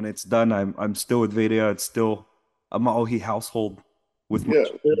what, when it's done, I'm still with Vairea. It's still a Maohi household with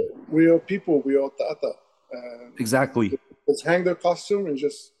we are people, we are tata. Exactly. Just hang the costume and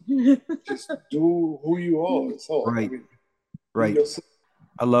just do who you are. It's all right. Right.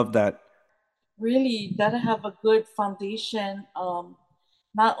 I love that. Really, you gotta have a good foundation,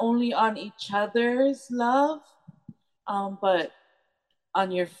 not only on each other's love, but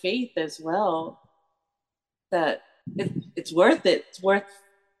on your faith as well. That it's worth it. It's worth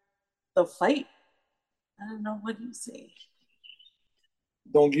the fight. I don't know. What do you say?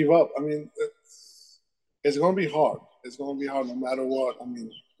 Don't give up. I mean, it's going to be hard. It's going to be hard no matter what. I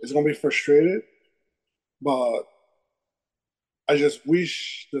mean, it's going to be frustrated, but I just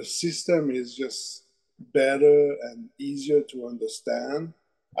wish the system is just better and easier to understand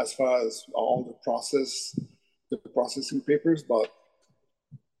as far as all the processing papers, but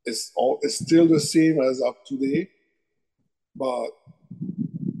it's still the same as up to date. But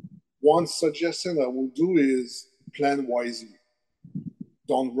one suggestion I will do is plan wisely.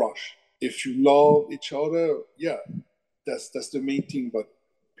 Don't rush. If you love each other, yeah, that's the main thing. But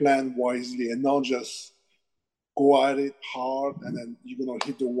plan wisely and not just go at it hard and then you're gonna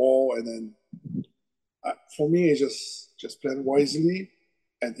hit the wall. And then for me, it's just plan wisely,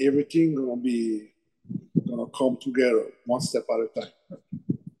 and everything gonna come together one step at a time.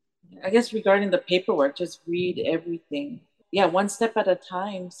 I guess regarding the paperwork, just read everything. Yeah, one step at a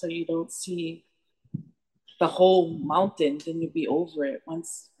time, so you don't see the whole mountain, then you'll be over it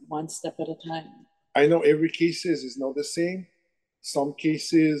one step at a time. I know every cases is not the same. Some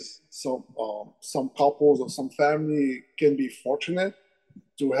cases, some couples or some family can be fortunate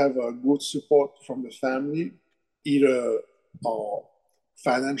to have a good support from the family, either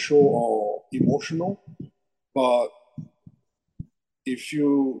financial or emotional. But if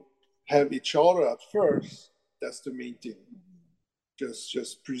you have each other at first, that's the main thing.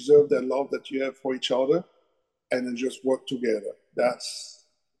 Just preserve that love that you have for each other, and then just work together.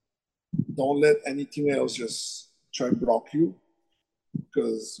 Don't let anything else just try to block you,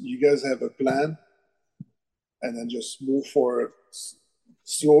 because you guys have a plan, and then just move forward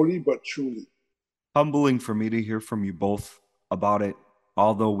slowly but surely. Humbling for me to hear from you both about it,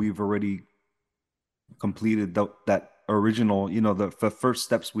 although we've already completed that original, the first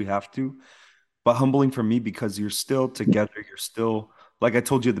steps we have to. But humbling for me because you're still together. You're still, like I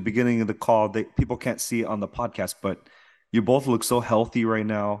told you at the beginning of the call, people can't see it on the podcast, but you both look so healthy right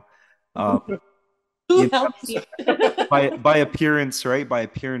now. Healthy. by appearance, right? By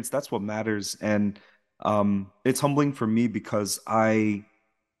appearance, that's what matters. And it's humbling for me because I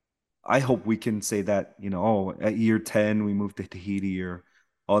hope we can say that, at year 10 we moved to Tahiti, or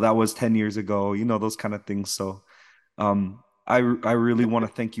oh, that was 10 years ago, those kind of things. So I really want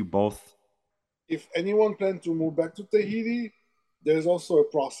to thank you both. If anyone plans to move back to Tahiti, there's also a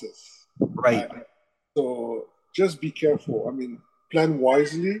process. Right. So just be careful. I mean, plan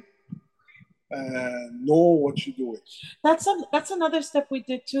wisely and know what you're doing. That's another step we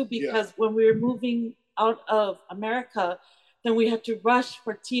did too, because when we were moving out of America, then we had to rush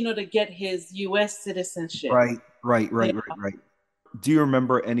for Tino to get his U.S. citizenship. Right. Do you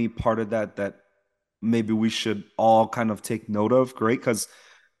remember any part of that maybe we should all kind of take note of? Great, because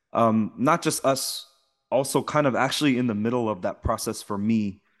not just us, also kind of actually in the middle of that process for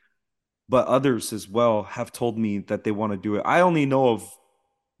me, but others as well have told me that they want to do it. I only know of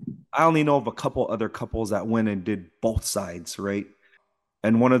a couple other couples that went and did both sides, right?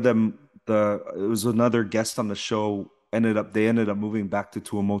 And one of them, it was another guest on the show, they ended up moving back to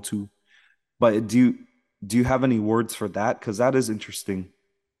Tuamotu. But do you have any words for that? Because that is interesting.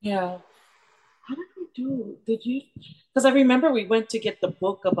 Yeah. How did we do? Did you? Because I remember we went to get the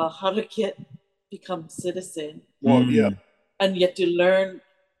book about how to become citizen. Well, yeah. And you have to learn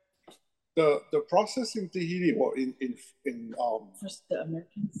the process in Tahiti, or in first the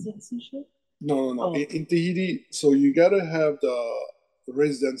American citizenship. No. Oh. In Tahiti, so you gotta have the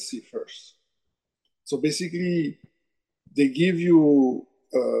residency first. So basically, they give you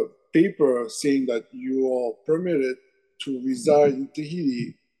a paper saying that you are permitted to reside in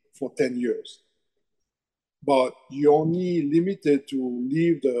Tahiti for 10 years. But you're only limited to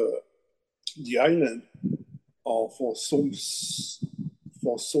leave the island for so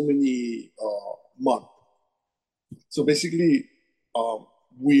many months. So basically,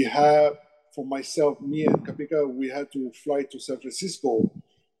 we have, for myself, me and Kapeka, we had to fly to San Francisco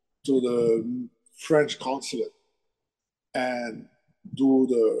to the French consulate and do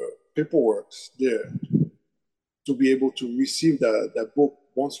the paperwork there to be able to receive that book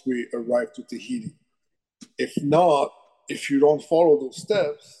once we arrive to Tahiti. If not, if you don't follow those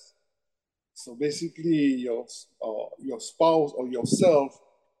steps, so basically your spouse or yourself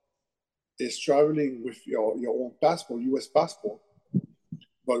is traveling with your own passport, U.S. passport,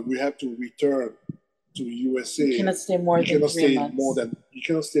 but we have to return to USA. You cannot stay more than 3 months. You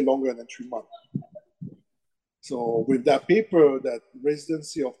cannot stay longer than 3 months. So with that paper, that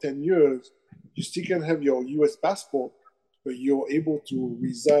residency of 10 years, you still can have your U.S. passport, but you're able to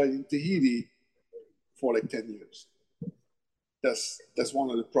reside in Tahiti for like 10 years. That's one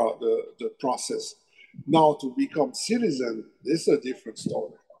of the process. Now to become citizen, this is a different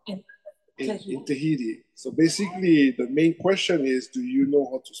story. In Tahiti. So basically, the main question is, do you know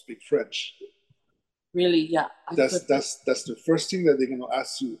how to speak French? Really, yeah. That's the first thing that they're gonna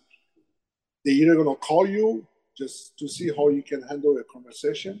ask you. They're either gonna call you just to see how you can handle a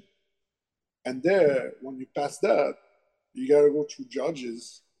conversation, and there, when you pass that, you gotta go through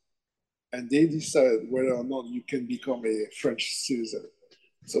judges, and they decide whether or not you can become a French citizen.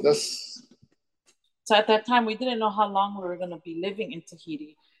 So at that time, we didn't know how long we were going to be living in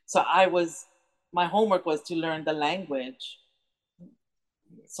Tahiti. So my homework was to learn the language.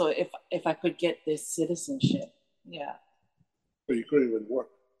 So if I could get this citizenship, yeah. But you couldn't even work.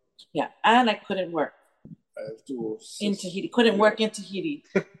 Yeah, and I couldn't work in Tahiti. Couldn't work in Tahiti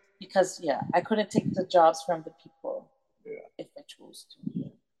because I couldn't take the jobs from the people if I chose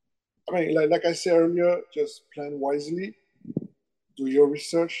to. I mean, like I said earlier, just plan wisely, do your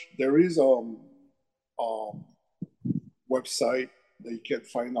research. There is website that you can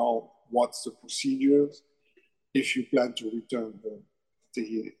find out what's the procedures if you plan to return to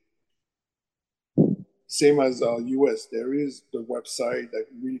Tahiti. Same as US, there is the website that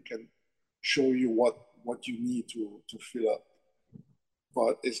really can show you what you need to fill up.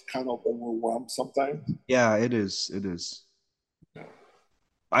 But it's kind of overwhelmed sometimes. Yeah, it is. It is.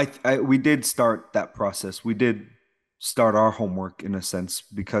 We did start that process. We did start our homework in a sense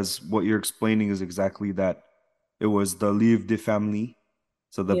because what you're explaining is exactly that. It was the Livre de Famille,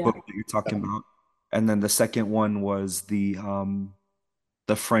 so the book that you're talking about, and then the second one was the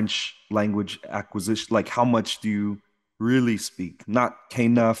French language acquisition. Like, how much do you really speak? Not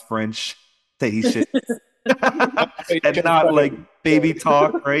Kena French, Tahitian, and not like baby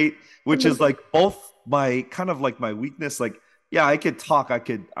talk, right? Which is like both my kind of like my weakness. Like, yeah, I could talk, I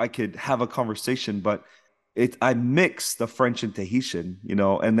could have a conversation, but I mix the French and Tahitian,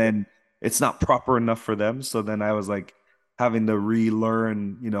 and then it's not proper enough for them. So then I was like having to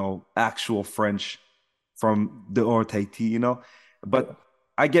relearn, actual French from the or Tahiti, But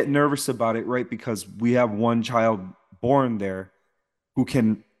I get nervous about it, right? Because we have one child born there who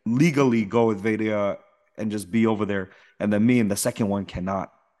can legally go with Vedia and just be over there. And then me and the second one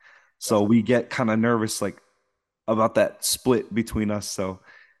cannot. So we get kind of nervous, like, about that split between us. So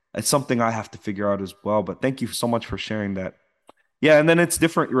it's something I have to figure out as well. But thank you so much for sharing that. Yeah, and then it's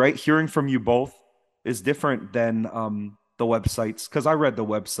different, right? Hearing from you both is different than the websites, because I read the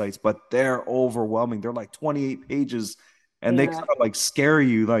websites, but they're overwhelming. They're like 28 pages, and they kind of like scare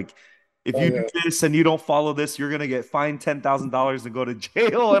you. Like, if you do this and you don't follow this, you're gonna get fined $10,000 and go to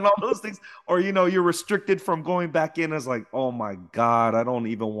jail and all those things, or you're restricted from going back in. As like, oh my God, I don't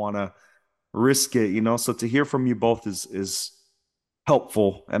even want to risk it, So to hear from you both is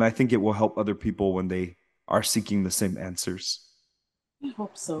helpful, and I think it will help other people when they are seeking the same answers. I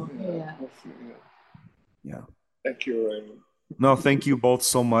hope so. Yeah. Thank you, Raymond. No, thank you both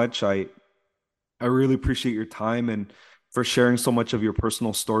so much. I really appreciate your time and for sharing so much of your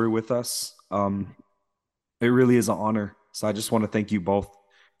personal story with us. It really is an honor. So I just want to thank you both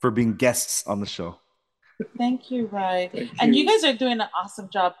for being guests on the show. Thank you, Ryan. And you guys are doing an awesome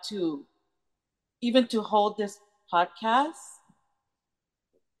job too, even to hold this podcast.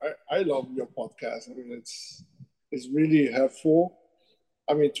 I love your podcast. I mean, it's really helpful.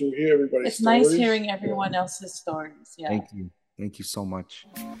 I mean, to hear everybody's stories. It's nice hearing everyone else's stories. Yeah. Thank you. Thank you so much.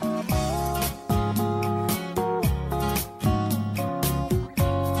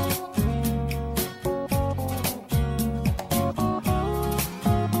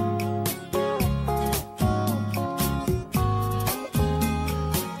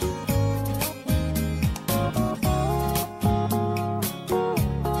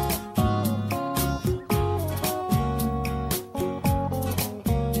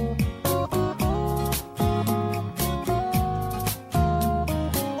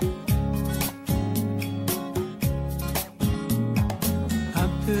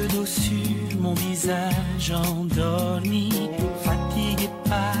 Endormi, fatigué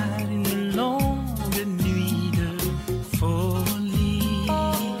par une longue nuit de folie,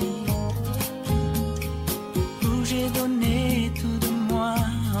 où j'ai donné tout de moi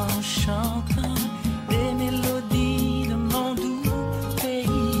en chantant des mélodies de mon doux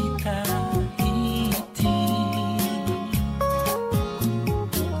pays Tahiti.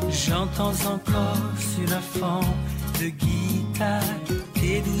 J'entends encore sur un fond de guitare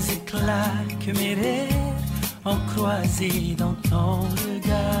tes doux éclats que mes rêves ont croisé dans ton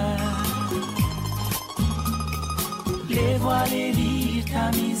regard. Les voix, les rires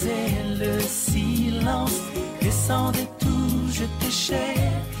tamisaient le silence. Descends de tout, je te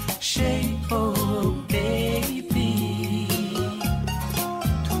cherche, oh, oh.